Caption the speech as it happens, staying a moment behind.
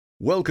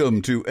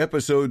Welcome to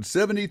episode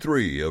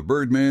 73 of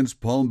Birdman's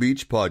Palm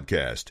Beach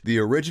Podcast, the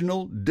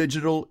original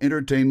digital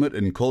entertainment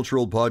and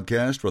cultural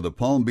podcast for the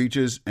Palm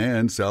Beaches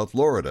and South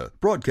Florida,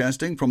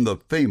 broadcasting from the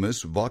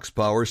famous Vox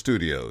Power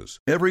Studios.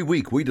 Every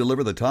week we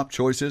deliver the top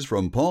choices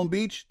from Palm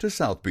Beach to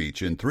South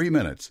Beach in 3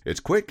 minutes.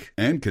 It's quick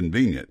and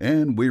convenient,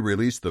 and we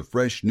release the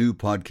fresh new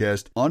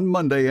podcast on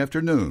Monday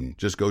afternoon.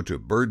 Just go to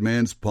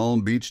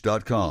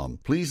birdmanspalmbeach.com.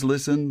 Please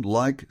listen,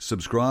 like,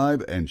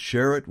 subscribe, and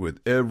share it with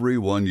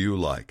everyone you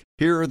like.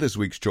 Here are this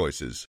week's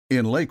choices.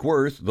 In Lake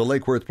Worth, the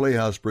Lake Worth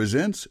Playhouse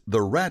presents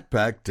The Rat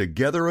Pack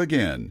Together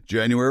Again,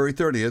 January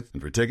 30th.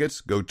 And for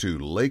tickets, go to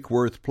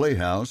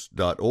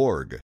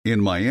lakeworthplayhouse.org. In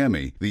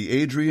Miami,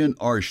 the Adrienne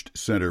Arsht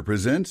Center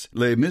presents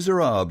Les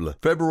Miserables,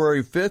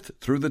 February 5th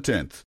through the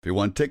 10th. If you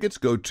want tickets,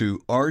 go to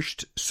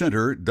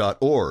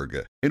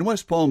arshtcenter.org. In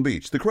West Palm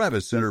Beach, the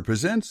Kravis Center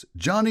presents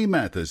Johnny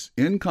Mathis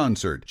in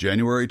concert,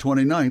 January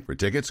 29th. For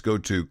tickets, go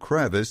to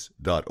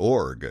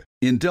kravis.org.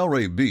 In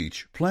Delray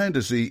Beach, plan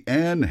to see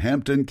Ann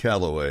Hampton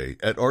Calloway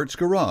at Arts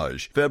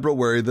Garage,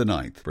 February the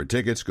 9th. For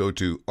tickets, go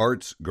to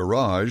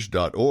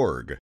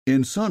artsgarage.org.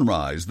 In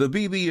Sunrise, the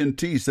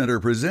BB&T Center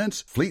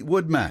presents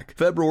Fleetwood Mac,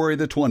 February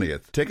the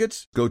 20th.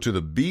 Tickets, go to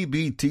the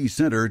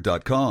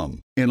bbtcenter.com.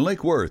 In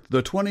Lake Worth,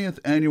 the 20th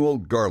Annual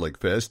Garlic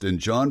Fest in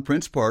John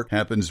Prince Park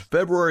happens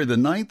February the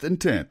 9th and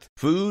 10th.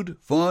 Food,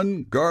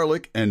 fun,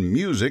 garlic, and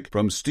music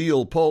from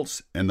Steel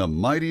Pulse and the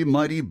Mighty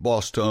Mighty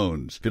Boss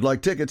Tones. If you'd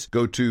like tickets,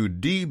 go to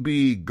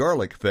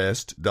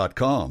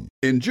dbgarlicfest.com.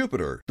 In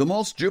Jupiter, the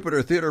Maltz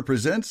Jupiter Theater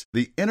presents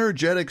the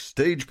energetic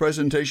stage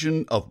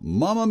presentation of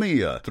Mamma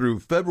Mia through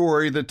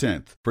February the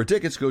 10th. For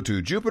tickets, go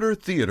to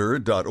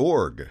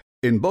jupitertheater.org.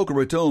 In Boca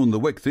Raton, the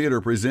Wick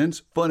Theater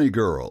presents Funny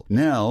Girl,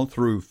 now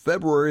through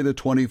February the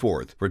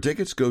 24th. For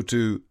tickets, go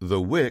to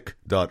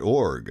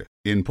thewick.org.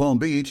 In Palm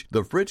Beach,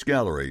 the Fritz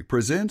Gallery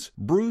presents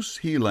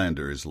Bruce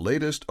Heelander's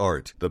latest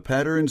art, The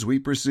Patterns We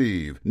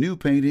Perceive, new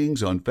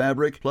paintings on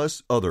fabric,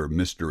 plus other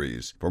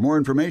mysteries. For more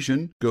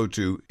information, go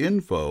to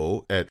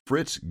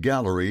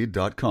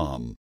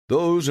info@fritzgallery.com.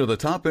 Those are the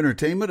top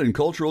entertainment and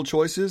cultural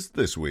choices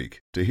this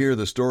week. To hear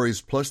the stories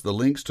plus the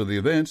links to the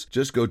events,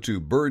 just go to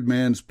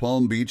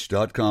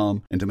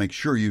birdmanspalmbeach.com. And to make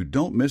sure you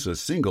don't miss a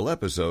single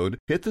episode,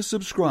 hit the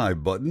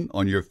subscribe button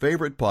on your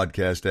favorite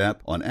podcast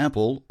app on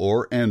Apple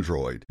or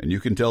Android. And you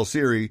can tell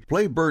Siri,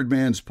 play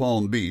Birdman's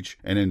Palm Beach,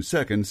 and in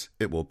seconds,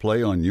 it will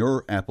play on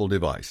your Apple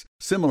device.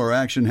 Similar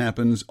action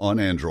happens on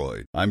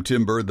Android. I'm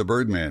Tim Bird the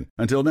Birdman.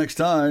 Until next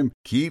time,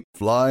 keep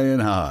flying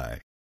high.